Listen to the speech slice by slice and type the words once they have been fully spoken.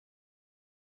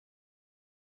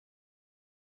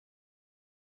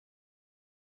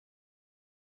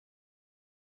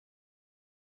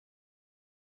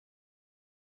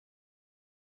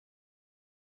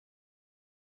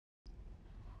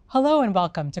Hello and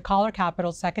welcome to Coller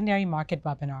Capital's Secondary Market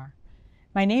Webinar.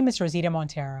 My name is Roseita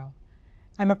Monteiro.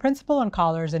 I'm a principal on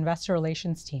Coller's Investor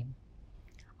Relations team.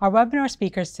 Our webinar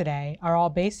speakers today are all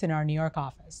based in our New York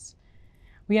office.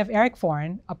 We have Eric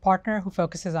Foran, a partner who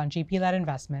focuses on GP-led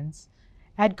investments,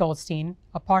 Ed Goldstein,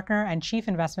 a partner and chief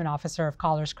investment officer of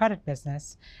Coller's credit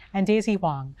business, and Daisy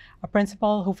Huang, a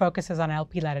principal who focuses on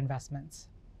LP-led investments.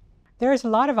 There is a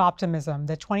lot of optimism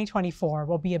that 2024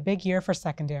 will be a big year for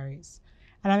secondaries,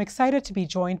 and I'm excited to be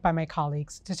joined by my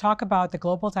colleagues to talk about the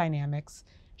global dynamics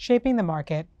shaping the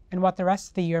market and what the rest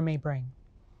of the year may bring.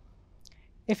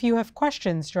 If you have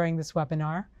questions during this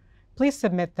webinar, please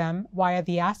submit them via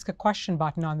the Ask a Question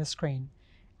button on the screen,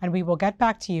 and we will get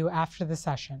back to you after the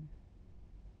session.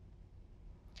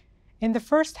 In the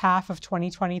first half of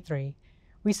 2023,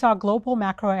 we saw global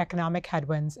macroeconomic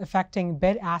headwinds affecting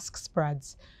bid-ask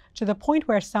spreads to the point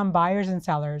where some buyers and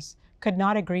sellers could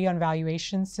not agree on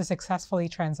valuations to successfully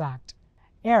transact.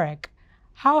 Eric,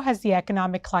 how has the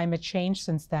economic climate changed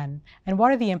since then, and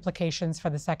what are the implications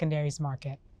for the secondaries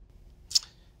market?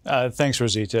 Thanks,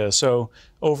 Rosita. So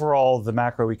overall, the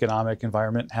macroeconomic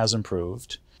environment has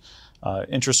improved.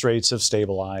 Interest rates have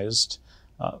stabilized.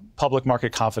 Public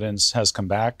market confidence has come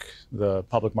back. The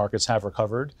public markets have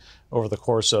recovered over the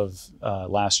course of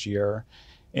last year.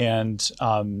 And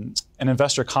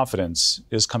investor confidence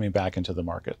is coming back into the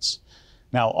markets.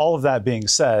 Now, all of that being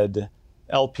said,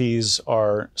 LPs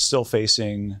are still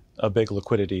facing a big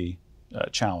liquidity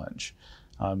challenge.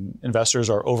 Investors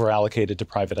are over-allocated to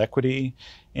private equity,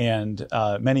 and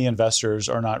many investors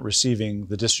are not receiving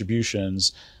the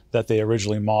distributions that they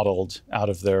originally modeled out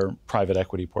of their private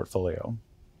equity portfolio.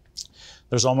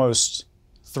 There's almost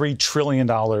 $3 trillion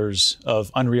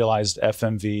of unrealized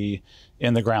FMV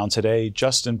in the ground today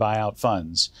just in buyout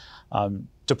funds.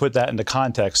 To put that into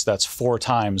context, that's 4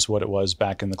 times what it was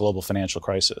back in the global financial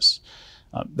crisis.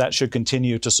 That should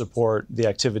continue to support the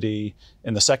activity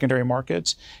in the secondary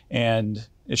markets, and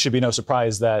it should be no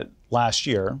surprise that last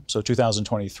year, so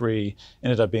 2023,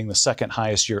 ended up being the second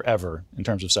highest year ever in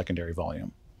terms of secondary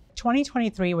volume.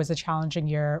 2023 was a challenging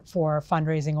year for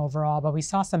fundraising overall, but we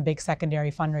saw some big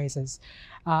secondary fundraises.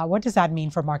 What does that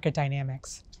mean for market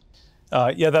dynamics?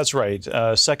 Yeah, that's right.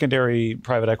 Secondary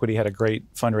private equity had a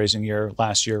great fundraising year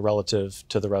last year relative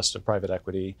to the rest of private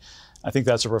equity. I think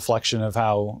that's a reflection of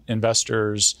how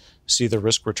investors see the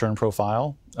risk-return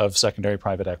profile of secondary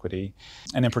private equity,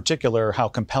 and in particular, how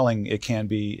compelling it can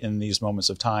be in these moments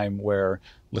of time where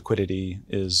liquidity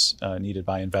is needed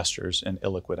by investors in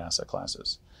illiquid asset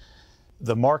classes.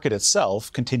 The market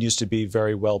itself continues to be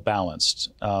very well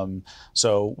balanced.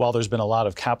 So while there's been a lot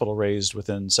of capital raised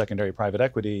within secondary private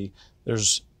equity,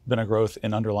 there's been a growth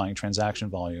in underlying transaction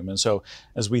volume. And so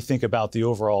as we think about the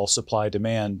overall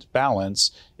supply-demand balance,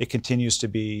 it continues to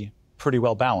be pretty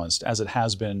well balanced, as it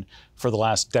has been for the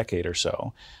last decade or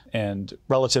so. And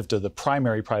relative to the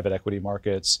primary private equity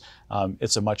markets,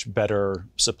 it's a much better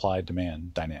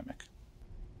supply-demand dynamic.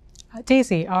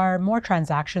 Daisy, are more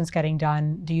transactions getting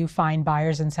done? Do you find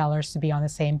buyers and sellers to be on the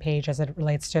same page as it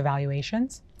relates to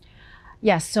valuations?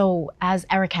 Yes, so as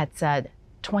Eric had said,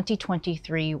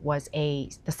 2023 was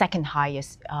the second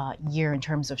highest year in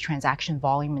terms of transaction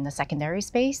volume in the secondary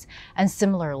space. And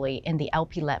similarly, in the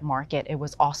LP-led market, it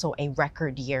was also a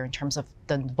record year in terms of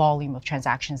the volume of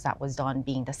transactions that was done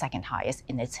being the second highest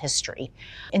in its history.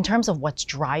 In terms of what's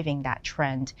driving that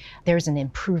trend, there's an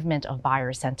improvement of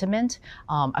buyer sentiment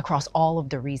across all of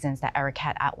the reasons that Eric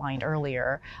had outlined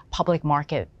earlier. Public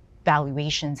market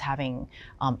valuations having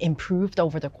improved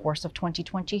over the course of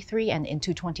 2023 and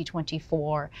into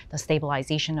 2024, the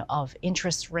stabilization of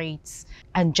interest rates,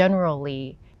 and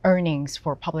generally earnings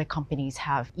for public companies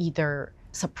have either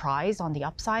surprised on the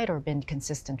upside or been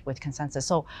consistent with consensus.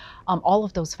 So all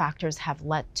of those factors have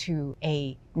led to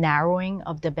a narrowing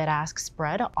of the bid-ask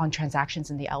spread on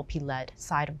transactions in the LP-led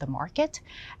side of the market,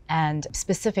 and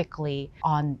specifically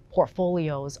on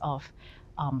portfolios of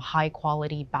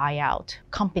high-quality buyout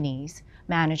companies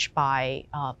managed by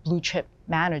blue chip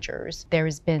managers.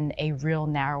 There's been a real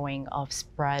narrowing of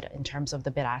spread in terms of the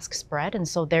bid-ask spread, and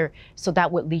so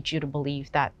that would lead you to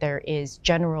believe that there is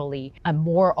generally a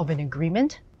more of an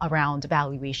agreement around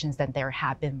valuations than there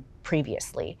had been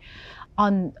previously.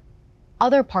 On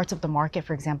other parts of the market,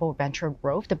 for example, venture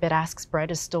growth, the bid-ask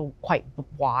spread is still quite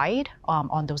wide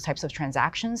on those types of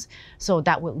transactions. So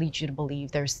that would lead you to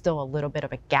believe there's still a little bit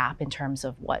of a gap in terms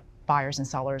of what buyers and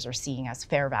sellers are seeing as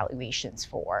fair valuations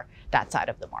for that side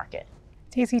of the market.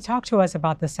 Daisy, talk to us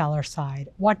about the seller side.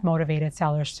 What motivated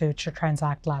sellers to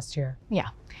transact last year? Yeah.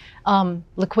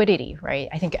 Liquidity, right?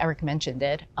 I think Eric mentioned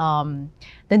it.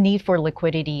 The need for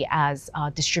liquidity as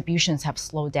distributions have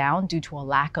slowed down due to a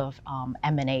lack of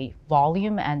M&A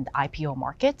volume and IPO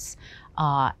markets.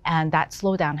 And that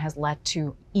slowdown has led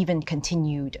to even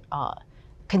continued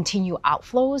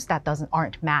outflows that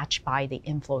aren't matched by the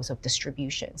inflows of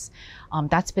distributions.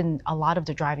 That's been a lot of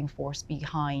the driving force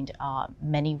behind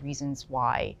many reasons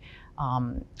why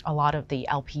a lot of the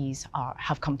LPs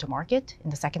have come to market in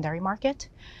the secondary market.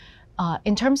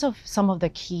 In terms of some of the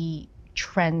key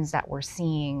trends that we're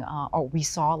seeing or we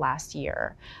saw last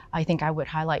year, I think I would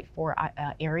highlight four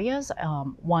areas.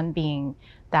 One being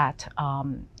that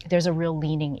there's a real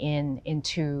leaning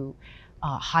into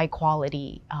high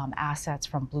quality assets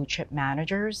from blue chip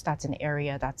managers. That's an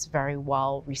area that's very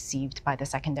well received by the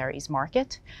secondaries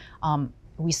market.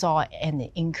 We saw an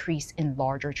increase in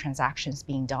larger transactions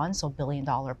being done, so $1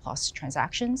 billion plus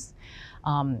transactions.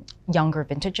 Younger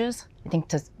vintages, I think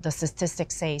the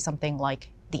statistics say something like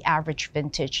the average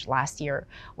vintage last year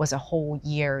was a whole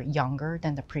year younger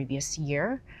than the previous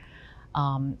year.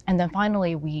 And then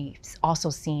finally, we've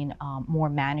also seen more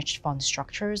managed fund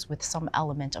structures with some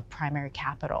element of primary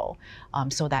capital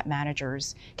so that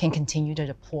managers can continue to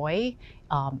deploy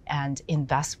and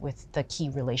invest with the key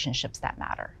relationships that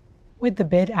matter. With the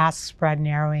bid-ask spread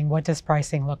narrowing, what does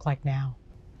pricing look like now?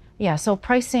 Yeah, so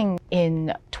pricing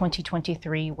in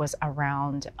 2023 was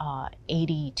around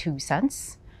 82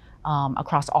 cents.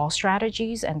 Across all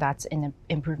strategies, and that's an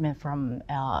improvement from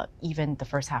even the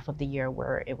first half of the year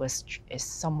where is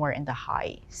somewhere in the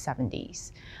high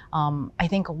 70s. I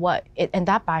think and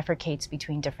that bifurcates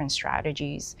between different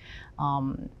strategies.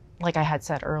 Like I had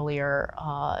said earlier,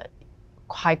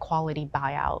 high quality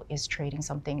buyout is trading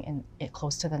something in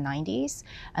close to the 90s,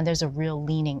 and there's a real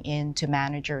leaning into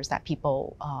managers that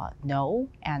people know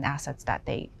and assets that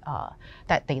they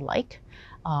like.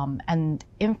 And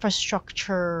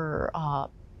infrastructure,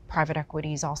 private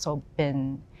equity has also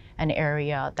been an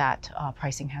area that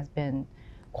pricing has been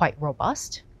quite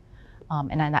robust.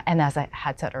 And as I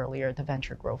had said earlier, the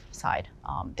venture growth side,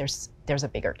 there's a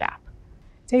bigger gap.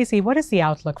 Daisy, what is the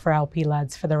outlook for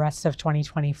LP-leds for the rest of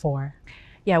 2024?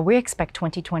 Yeah, we expect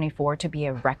 2024 to be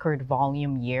a record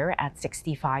volume year at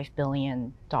 $65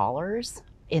 billion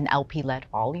in LP-led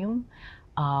volume.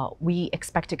 We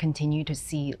expect to continue to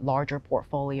see larger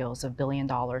portfolios of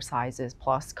billion-dollar sizes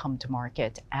plus come to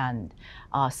market and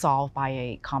solved by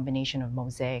a combination of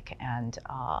mosaic and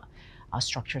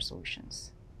structured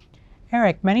solutions.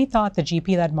 Eric, many thought the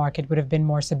GP-led market would have been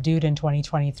more subdued in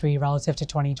 2023 relative to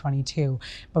 2022,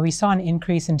 but we saw an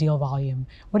increase in deal volume.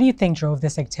 What do you think drove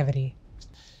this activity?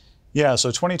 Yeah, so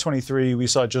 2023, we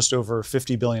saw just over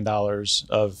 $50 billion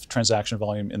of transaction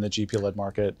volume in the GP-led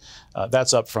market.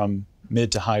 That's up from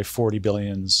mid to high 40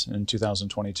 billions in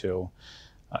 2022.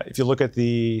 If you look at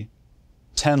the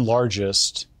 10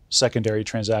 largest secondary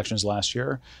transactions last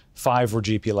year, 5 were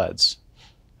GP-leds.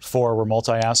 4 were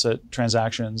multi-asset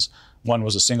transactions, 1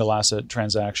 was a single asset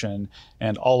transaction,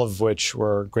 and all of which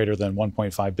were greater than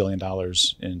 $1.5 billion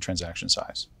in transaction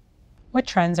size. What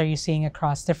trends are you seeing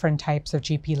across different types of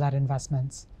GP-led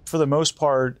investments? For the most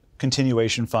part,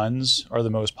 continuation funds are the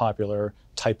most popular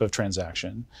type of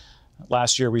transaction.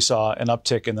 Last year, we saw an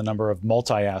uptick in the number of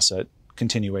multi-asset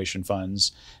continuation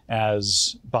funds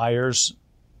as buyers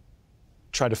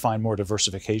try to find more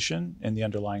diversification in the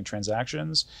underlying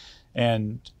transactions.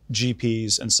 And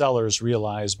GPs and sellers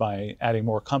realize by adding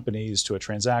more companies to a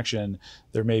transaction,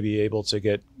 they may be able to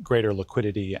get greater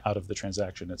liquidity out of the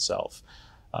transaction itself.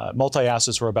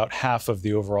 Multi-assets were about half of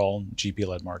the overall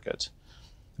GP-led market.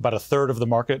 About a third of the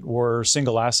market were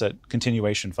single asset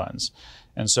continuation funds.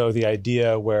 And so the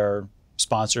idea where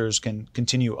sponsors can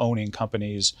continue owning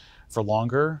companies for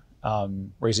longer,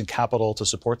 raising capital to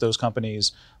support those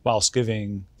companies whilst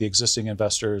giving the existing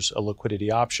investors a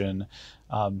liquidity option,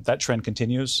 that trend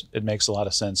continues. It makes a lot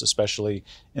of sense, especially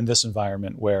in this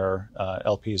environment where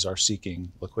LPs are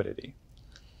seeking liquidity.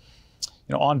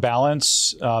 On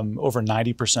balance, over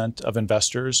 90% of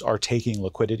investors are taking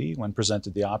liquidity when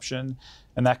presented the option,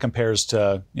 and that compares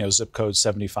to zip code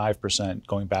 75%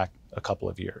 going back a couple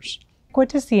of years. What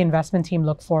does the investment team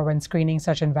look for when screening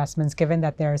such investments, given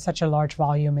that there is such a large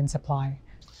volume in supply?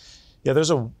 Yeah,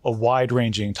 there's a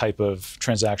wide-ranging type of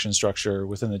transaction structure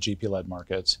within the GP-led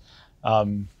market.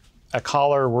 At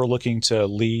Coller, we're looking to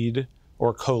lead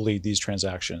or co-lead these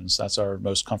transactions. That's our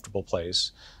most comfortable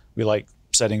place. We like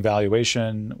setting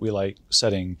valuation, we like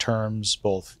setting terms,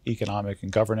 both economic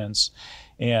and governance,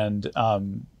 and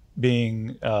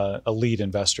being a lead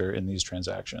investor in these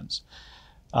transactions.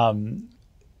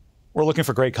 We're looking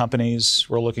for great companies.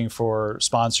 We're looking for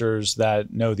sponsors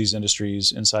that know these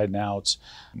industries inside and out.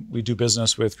 We do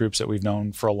business with groups that we've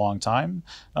known for a long time,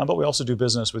 but we also do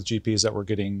business with GPs that we're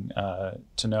getting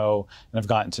to know and have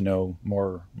gotten to know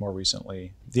more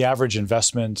recently. The average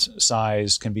investment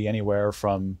size can be anywhere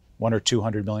from $100 or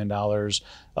 $200 million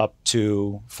up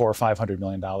to $400 or $500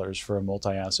 million for a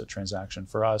multi-asset transaction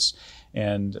for us,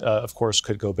 and of course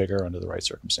could go bigger under the right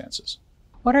circumstances.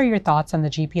 What are your thoughts on the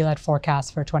GP-led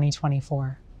forecast for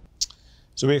 2024?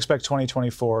 So we expect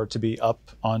 2024 to be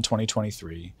up on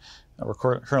 2023. We're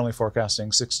currently forecasting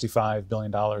 $65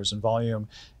 billion in volume,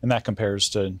 and that compares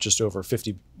to just over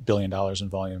 $50 billion in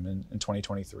volume in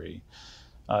 2023.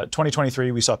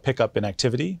 2023, we saw pickup in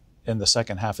activity in the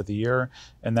second half of the year,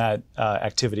 and that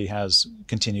activity has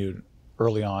continued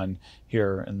early on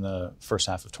here in the first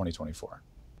half of 2024.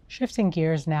 Shifting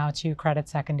gears now to credit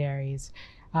secondaries.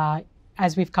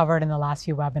 As we've covered in the last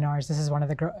few webinars, this is one of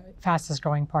the fastest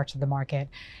growing parts of the market.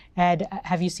 Ed,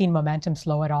 have you seen momentum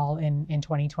slow at all in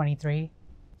 2023?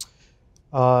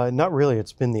 Not really.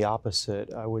 It's been the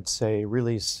opposite. I would say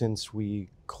really since we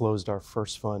closed our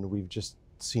first fund, we've just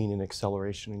seen an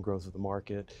acceleration in growth of the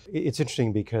market. It's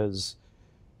interesting because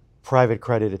private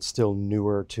credit, it's still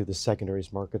newer to the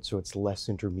secondaries market, so it's less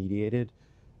intermediated.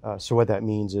 So what that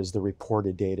means is the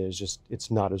reported data is just,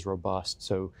 it's not as robust.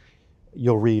 So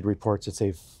you'll read reports that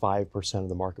say 5% of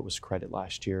the market was credit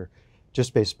last year.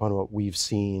 Just based upon what we've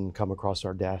seen come across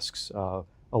our desks, a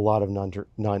lot of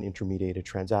non-intermediated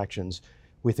transactions,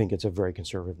 we think it's a very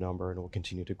conservative number and will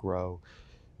continue to grow.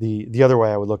 The other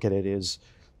way I would look at it is,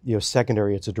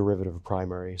 secondary, it's a derivative of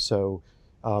primary. So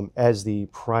as the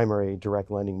primary direct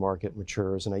lending market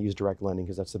matures, and I use direct lending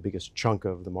because that's the biggest chunk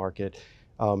of the market,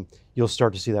 you'll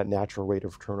start to see that natural rate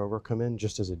of turnover come in,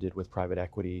 just as it did with private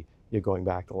equity, going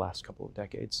back the last couple of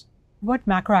decades. What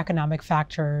macroeconomic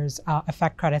factors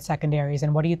affect credit secondaries,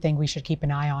 and what do you think we should keep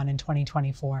an eye on in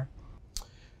 2024?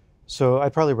 So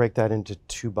I'd probably break that into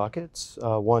two buckets.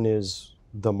 One is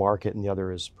the market and the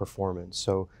other is performance.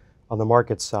 So on the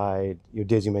market side,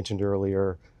 Daisy mentioned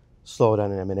earlier,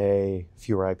 slowdown in M&A,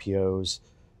 fewer IPOs,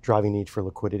 driving need for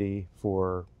liquidity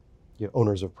for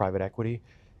owners of private equity.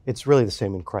 It's really the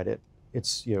same in credit.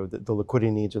 It's the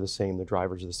liquidity needs are the same, the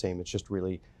drivers are the same. It's just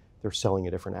really they're selling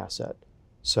a different asset.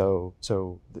 So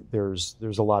there's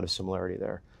a lot of similarity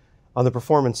there. On the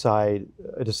performance side,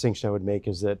 a distinction I would make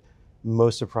is that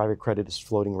most of private credit is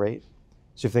floating rate.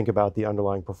 So if you think about the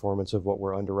underlying performance of what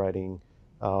we're underwriting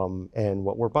and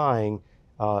what we're buying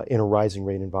in a rising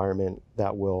rate environment,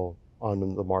 that will, on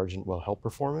the margin, will help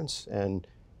performance. And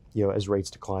as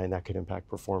rates decline, that could impact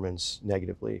performance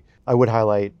negatively. I would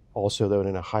highlight also, though,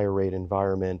 in a higher rate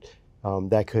environment,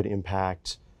 that could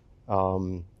impact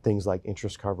things like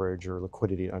interest coverage or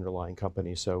liquidity in underlying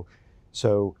companies.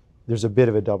 So there's a bit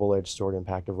of a double-edged sword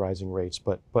impact of rising rates,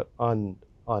 but on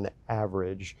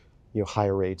average,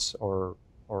 higher rates are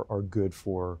good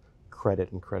for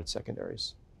credit and credit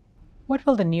secondaries. What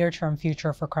will the near-term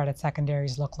future for credit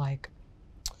secondaries look like?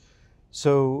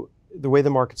 So the way the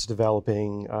market's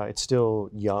developing, it's still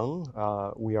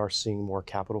young. We are seeing more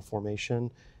capital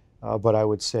formation, but I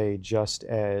would say just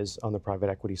as on the private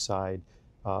equity side,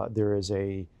 there is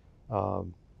a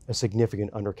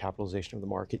significant undercapitalization of the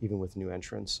market, even with new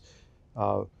entrants.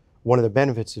 One of the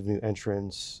benefits of new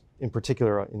entrants, in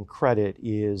particular in credit,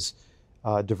 is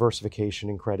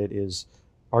diversification in credit is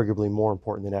arguably more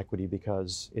important than equity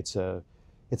because it's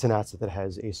an asset that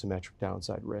has asymmetric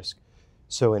downside risk.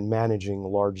 So in managing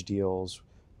large deals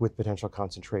with potential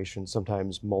concentration,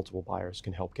 sometimes multiple buyers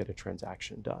can help get a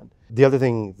transaction done. The other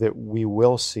thing that we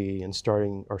will see and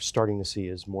starting to see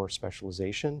is more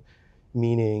specialization,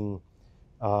 meaning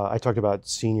I talked about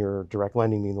senior direct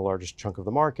lending being the largest chunk of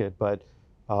the market, but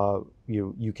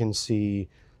you can see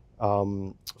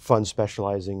funds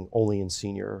specializing only in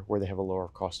senior, where they have a lower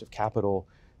cost of capital,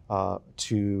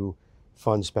 to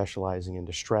funds specializing in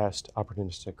distressed,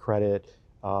 opportunistic credit,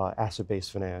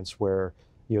 asset-based finance, where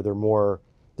they're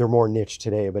more niche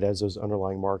today, but as those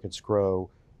underlying markets grow,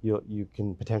 you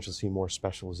can potentially see more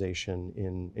specialization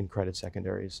in credit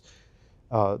secondaries.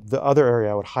 The other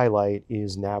area I would highlight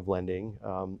is NAV lending,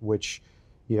 which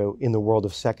in the world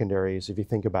of secondaries, if you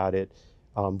think about it,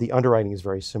 the underwriting is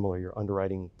very similar. You're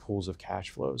underwriting pools of cash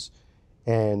flows.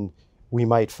 And we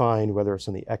might find, whether it's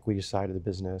on the equity side of the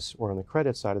business or on the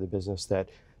credit side of the business, that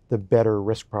the better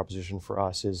risk proposition for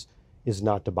us is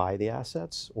not to buy the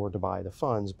assets or to buy the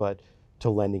funds, but to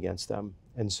lend against them.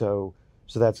 And so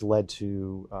that's led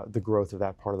to the growth of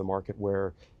that part of the market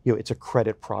where it's a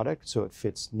credit product, so it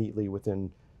fits neatly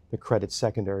within the credit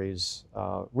secondaries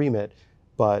remit.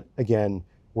 But again,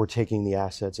 we're taking the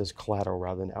assets as collateral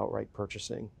rather than outright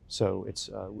purchasing. So it's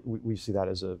we see that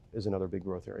as another big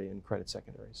growth area in credit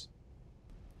secondaries.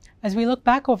 As we look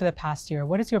back over the past year,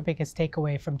 what is your biggest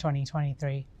takeaway from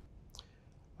 2023?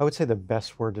 I would say the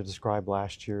best word to describe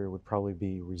last year would probably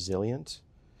be resilient.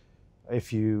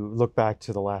 If you look back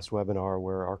to the last webinar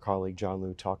where our colleague John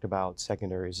Liu talked about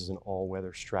secondaries as an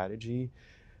all-weather strategy,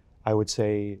 I would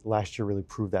say last year really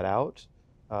proved that out.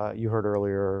 You heard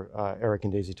earlier Eric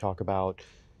and Daisy talk about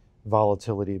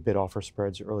volatility, bid-offer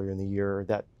spreads earlier in the year.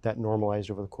 That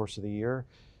normalized over the course of the year,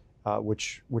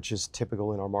 which is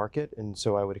typical in our market. And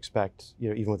so I would expect,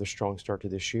 even with a strong start to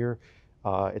this year,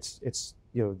 it's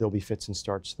there'll be fits and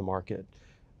starts to the market.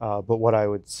 But what I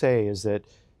would say is that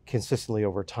consistently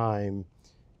over time,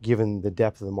 given the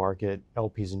depth of the market,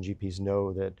 LPs and GPs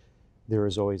know that there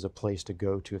is always a place to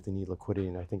go to if they need liquidity.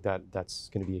 And I think that's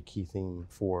going to be a key theme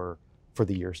for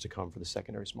the years to come for the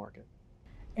secondaries market.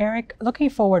 Eric, looking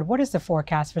forward, what is the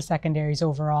forecast for secondaries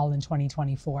overall in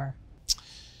 2024?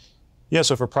 Yeah,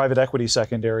 so for private equity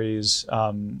secondaries,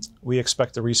 we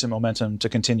expect the recent momentum to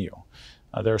continue.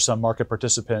 There are some market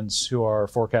participants who are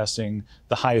forecasting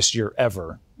the highest year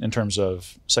ever in terms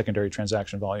of secondary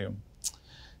transaction volume.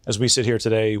 As we sit here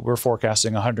today, we're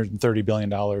forecasting $130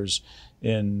 billion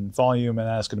in volume, and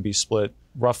that's going to be split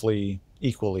roughly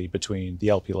equally between the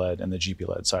LP-led and the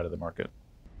GP-led side of the market.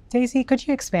 Daisy, could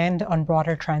you expand on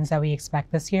broader trends that we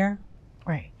expect this year?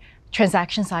 Right.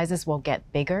 Transaction sizes will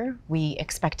get bigger. We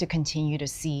expect to continue to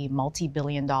see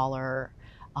multi-billion-dollar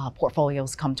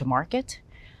portfolios come to market.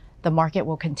 The market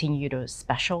will continue to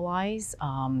specialize.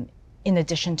 In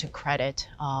addition to credit,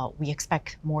 we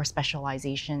expect more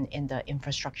specialization in the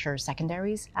infrastructure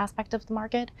secondaries aspect of the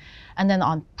market. And then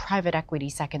on private equity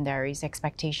secondaries,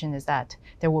 expectation is that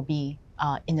there will be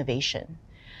innovation.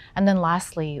 And then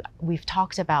lastly, we've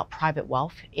talked about private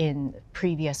wealth in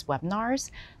previous webinars.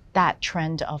 That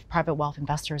trend of private wealth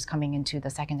investors coming into the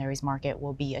secondaries market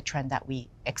will be a trend that we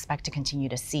expect to continue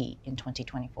to see in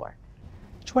 2024.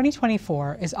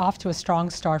 2024 is off to a strong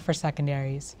start for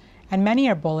secondaries, and many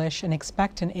are bullish and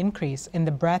expect an increase in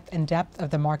the breadth and depth of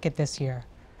the market this year.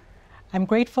 I'm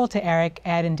grateful to Eric,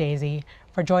 Ed, and Daisy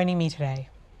for joining me today.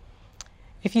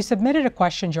 If you submitted a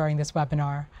question during this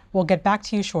webinar, we'll get back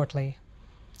to you shortly.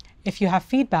 If you have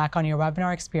feedback on your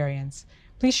webinar experience,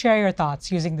 please share your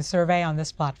thoughts using the survey on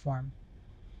this platform.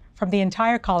 From the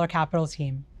entire Coller Capital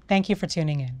team, thank you for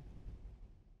tuning in.